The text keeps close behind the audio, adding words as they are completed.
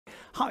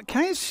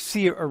can I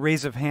see a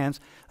raise of hands?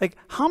 Like,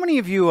 how many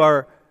of you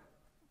are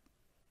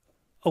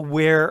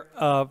aware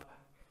of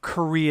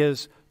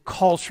Korea's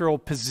cultural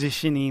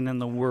positioning in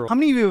the world? How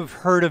many of you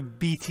have heard of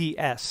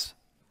BTS?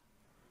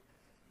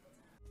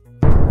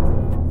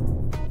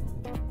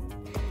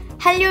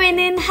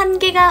 한류에는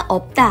한계가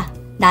없다.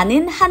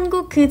 나는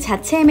한국 그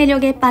자체의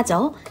매력에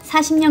빠져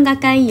 40년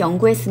가까이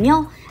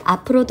연구했으며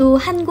앞으로도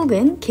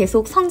한국은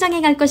계속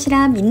성장해 갈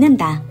것이라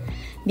믿는다.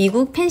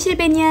 미국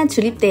펜실베니아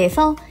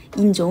주립대에서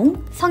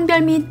인종,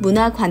 성별 및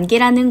문화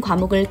관계라는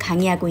과목을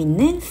강의하고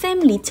있는 샘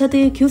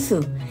리처드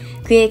교수.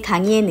 그의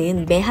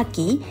강의에는 매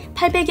학기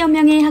 800여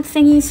명의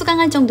학생이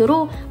수강할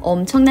정도로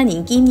엄청난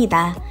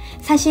인기입니다.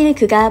 사실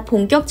그가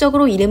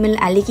본격적으로 이름을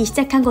알리기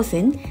시작한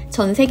것은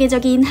전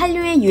세계적인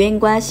한류의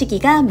유행과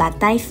시기가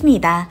맞닿아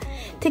있습니다.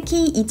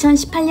 특히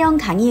 2018년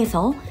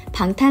강의에서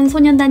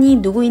방탄소년단이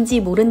누구인지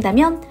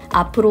모른다면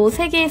앞으로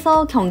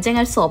세계에서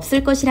경쟁할 수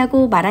없을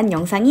것이라고 말한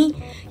영상이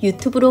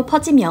유튜브로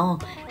퍼지며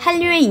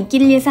한류의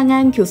인기를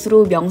예상한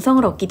교수로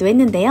명성을 얻기도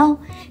했는데요.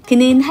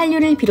 그는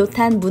한류를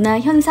비롯한 문화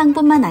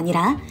현상뿐만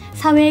아니라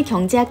사회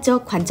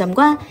경제학적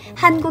관점과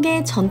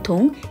한국의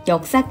전통,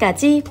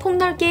 역사까지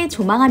폭넓게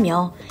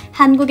조망하며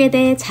한국에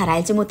대해 잘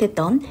알지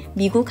못했던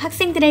미국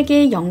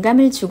학생들에게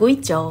영감을 주고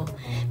있죠.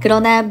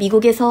 그러나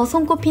미국에서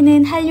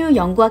손꼽히는 한류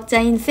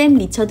연구학자인 샘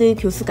리처드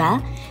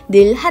교수가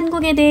늘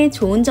한국에 대해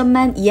좋은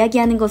점만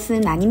이야기하는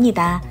것은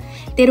아닙니다.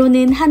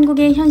 때로는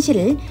한국의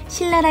현실을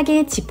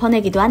신랄하게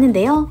짚어내기도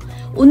하는데요.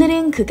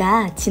 오늘은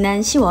그가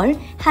지난 10월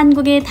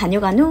한국에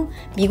다녀간 후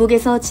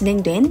미국에서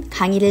진행된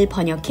강의를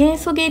번역해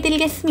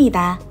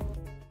소개해드리겠습니다.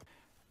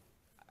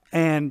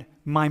 And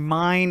my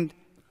mind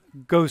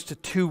goes to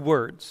two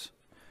words.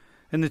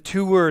 And the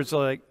two words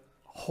are like,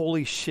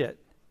 holy shit.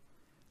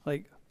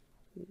 Like,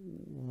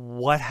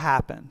 what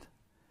happened?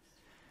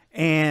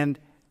 And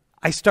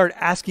I start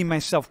asking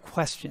myself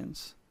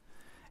questions.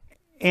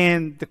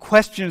 And the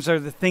questions are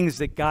the things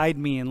that guide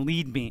me and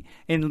lead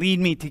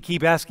me to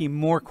keep asking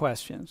more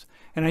questions.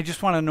 And I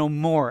just want to know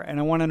more, and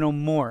I want to know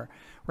more,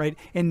 right?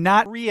 And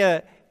not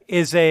Korea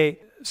is a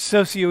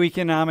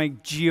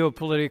socioeconomic,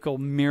 geopolitical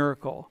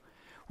miracle.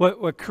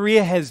 What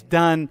Korea has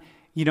done,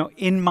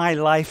 in my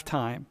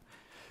lifetime,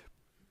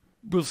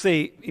 we'll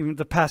say in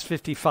the past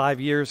 55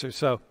 years or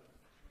so,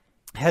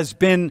 has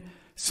been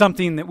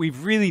something that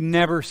we've really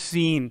never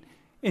seen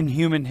in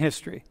human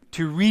history.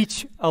 To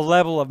reach a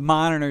level of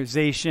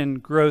modernization,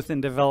 growth,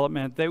 and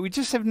development that we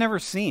just have never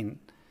seen.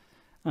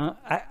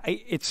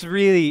 It's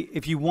really,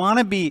 if you want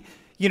to be,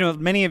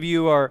 many of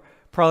you are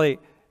probably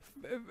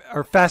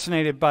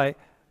fascinated by,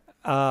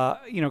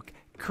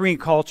 Korean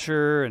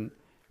culture and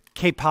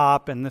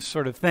K-pop and this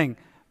sort of thing.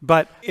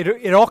 But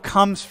it all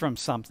comes from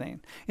something.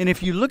 And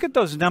if you look at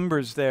those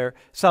numbers there,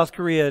 South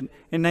Korea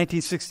in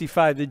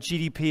 1965, the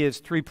GDP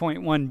is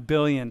 3.1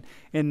 billion,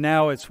 and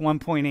now it's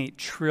 1.8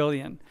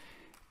 trillion.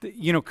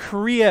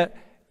 Korea,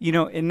 in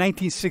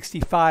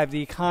 1965,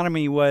 the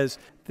economy was,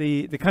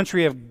 the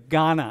country of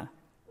Ghana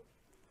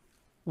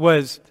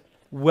was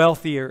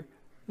wealthier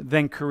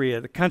than Korea.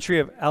 The country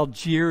of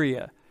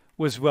Algeria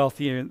was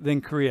wealthier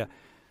than Korea.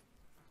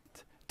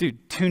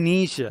 Dude,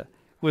 Tunisia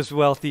was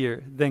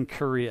wealthier than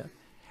Korea.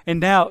 And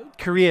now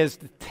Korea is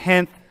the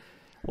 10th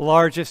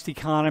largest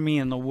economy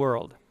in the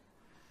world.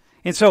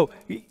 And so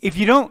if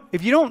you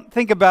don't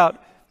think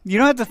about, you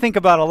don't have to think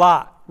about a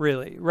lot,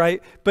 really,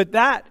 right? But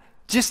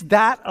just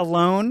that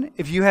alone,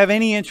 if you have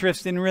any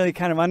interest in really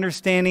kind of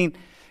understanding,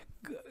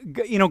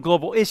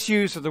 global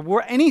issues or the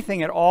war,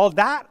 anything at all,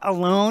 that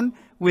alone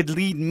would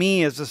lead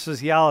me as a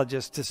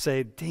sociologist to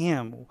say,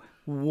 damn,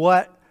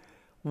 what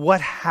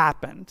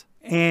happened?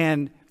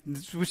 And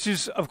which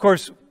is, of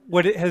course,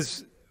 what it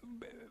has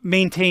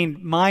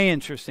maintained my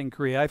interest in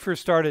Korea.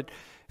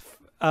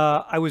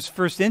 I was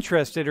first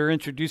interested or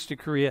introduced to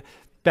Korea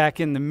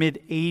back in the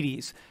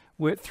mid-'80s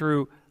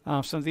through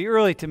some of the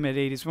early to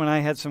mid-'80s when I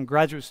had some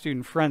graduate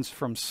student friends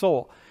from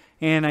Seoul.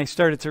 And I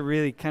started to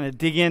really kind of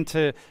dig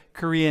into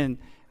Korean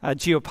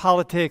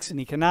geopolitics and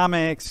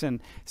economics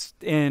and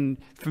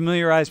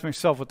familiarize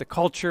myself with the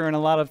culture and a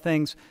lot of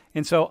things.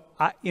 And so,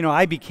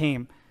 I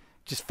became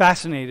just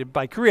fascinated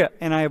by Korea.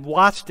 And I have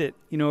watched it,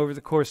 over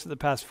the course of the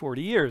past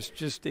 40 years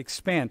just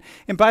expand.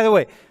 And by the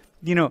way,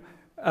 the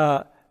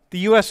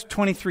U.S.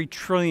 $23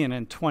 trillion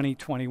in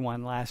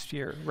 2021 last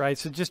year, right?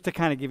 So just to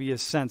kind of give you a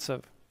sense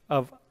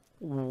of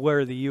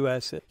where the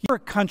U.S. is. You're a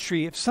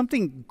country, if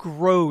something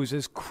grows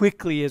as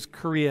quickly as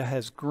Korea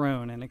has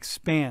grown and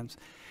expands,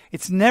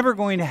 it's never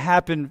going to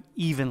happen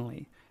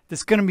evenly.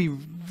 It's going to be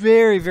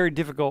very, very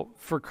difficult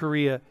for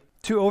Korea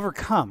to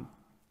overcome.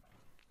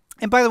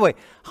 And by the way,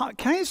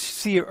 can I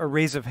see a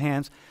raise of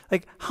hands?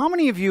 Like, how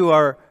many of you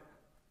are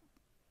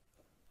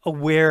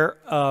aware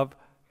of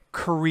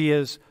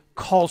Korea's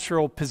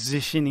cultural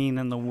positioning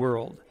in the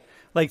world?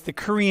 Like the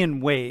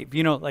Korean wave,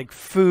 like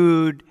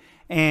food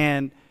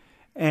and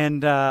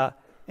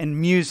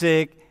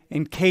music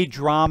and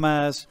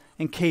K-dramas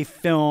and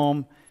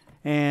K-film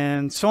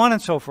and so on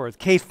and so forth.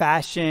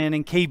 K-fashion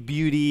and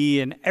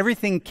K-beauty and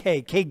everything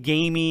K.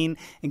 K-gaming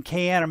and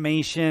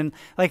K-animation.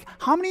 Like,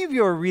 how many of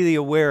you are really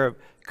aware of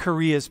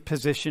Korea's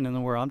position in the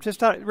world?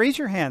 Raise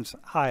your hands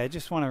high. I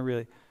just want to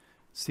really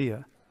see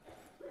you.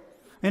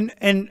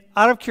 And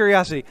out of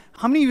curiosity,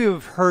 how many of you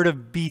have heard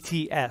of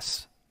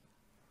BTS?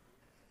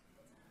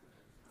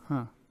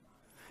 Huh.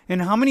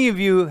 And how many of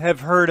you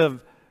have heard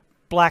of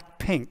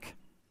Blackpink?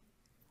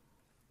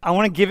 I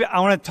want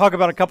to talk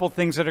about a couple of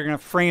things that are going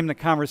to frame the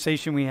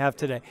conversation we have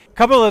today. A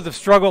couple of the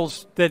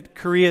struggles that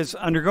Korea is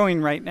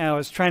undergoing right now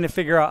is trying to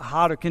figure out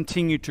how to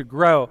continue to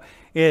grow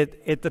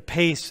at the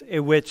pace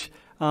at which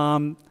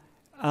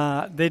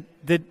that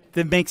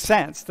makes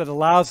sense, that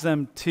allows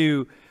them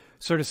to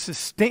sort of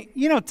sustain,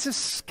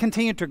 to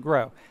continue to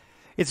grow.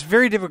 It's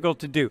very difficult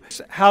to do.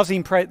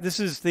 Housing price, this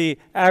is the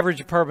average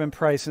apartment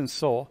price in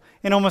Seoul.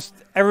 And almost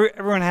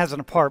everyone has an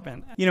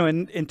apartment.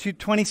 In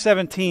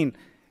 2017,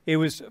 it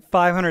was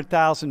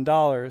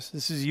 $500,000.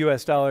 This is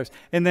US dollars.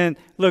 And then,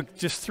 look,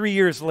 just 3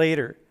 years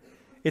later,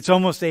 it's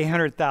almost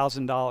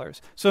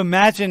 $800,000. So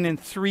imagine in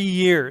 3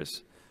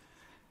 years,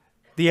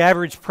 the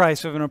average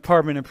price of an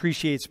apartment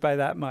appreciates by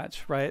that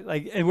much, right?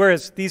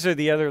 Whereas these are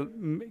the other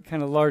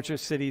kind of larger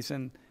cities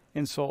in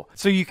Seoul.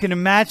 So you can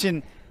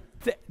imagine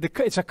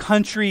it's a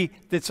country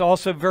that's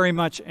also very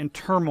much in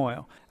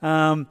turmoil.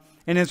 And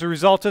as a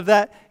result of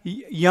that,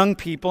 young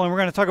people, and we're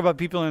going to talk about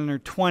people in their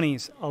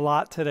 20s a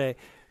lot today,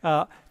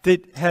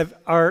 that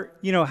are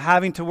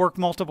having to work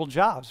multiple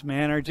jobs,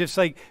 man, are just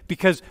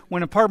because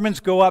when apartments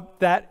go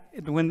up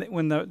when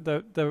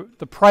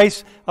the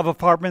price of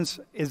apartments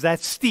is that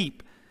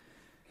steep,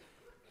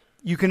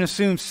 you can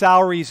assume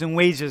salaries and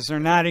wages are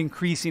not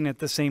increasing at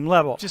the same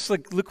level. Just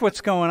look what's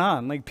going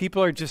on.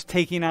 People are just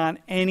taking on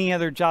any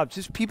other job.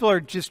 People are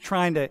just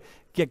trying to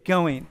get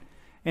going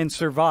and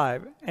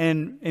survive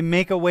and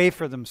make a way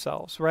for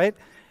themselves, right?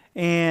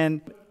 And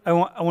I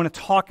want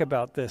to talk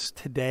about this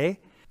today.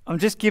 I'm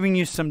just giving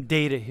you some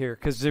data here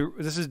because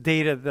this is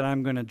data that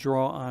I'm going to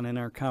draw on in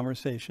our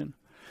conversation.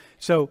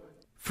 So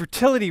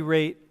fertility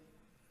rate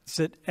is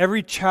that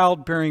every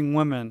childbearing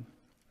woman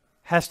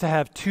has to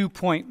have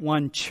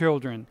 2.1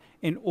 children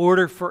in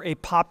order for a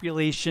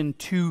population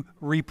to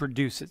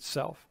reproduce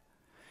itself.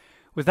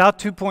 Without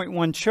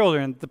 2.1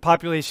 children, the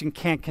population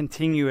can't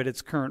continue at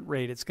its current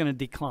rate. It's going to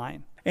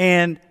decline.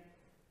 And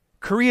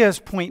Korea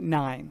is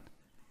 0.9,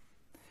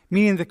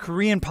 meaning the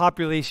Korean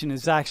population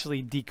is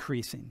actually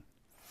decreasing.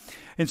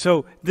 And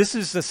so this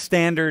is the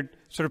standard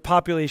sort of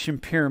population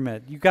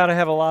pyramid. You've got to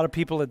have a lot of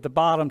people at the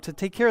bottom to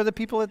take care of the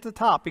people at the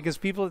top, because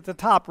people at the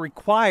top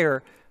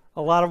require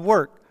a lot of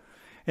work.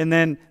 And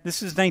then this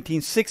is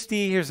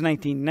 1960, here's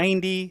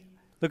 1990.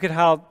 Look at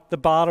how the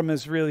bottom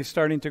is really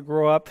starting to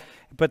grow up,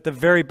 but the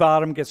very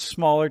bottom gets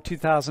smaller,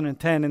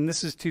 2010, and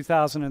this is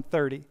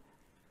 2030.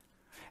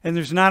 And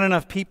there's not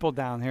enough people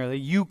down here.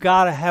 You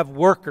got to have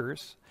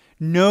workers.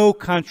 No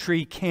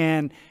country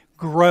can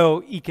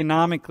grow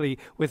economically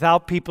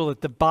without people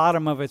at the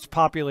bottom of its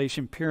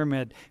population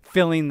pyramid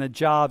filling the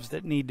jobs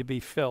that need to be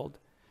filled.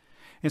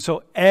 And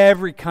so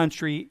every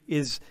country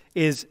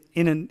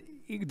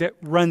that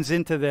runs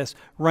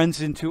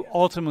into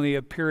ultimately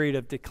a period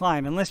of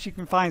decline, unless you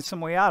can find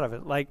some way out of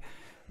it, like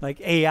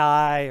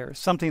AI or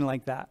something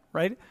like that,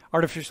 right?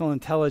 Artificial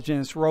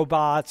intelligence,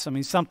 robots,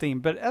 something.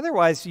 But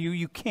otherwise,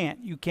 you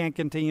can't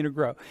continue to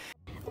grow.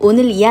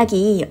 오늘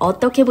이야기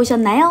어떻게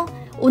보셨나요?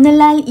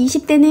 오늘날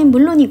 20대는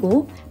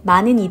물론이고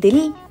많은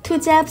이들이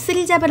투잡,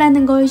 쓰리잡을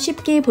하는 걸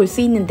쉽게 볼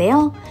수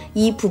있는데요.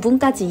 이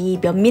부분까지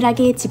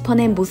면밀하게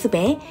짚어낸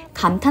모습에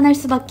감탄할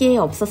수밖에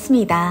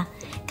없었습니다.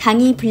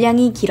 강의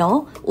분량이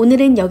길어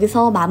오늘은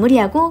여기서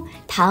마무리하고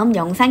다음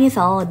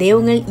영상에서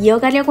내용을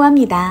이어가려고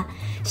합니다.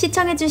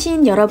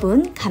 시청해주신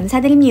여러분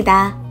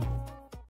감사드립니다.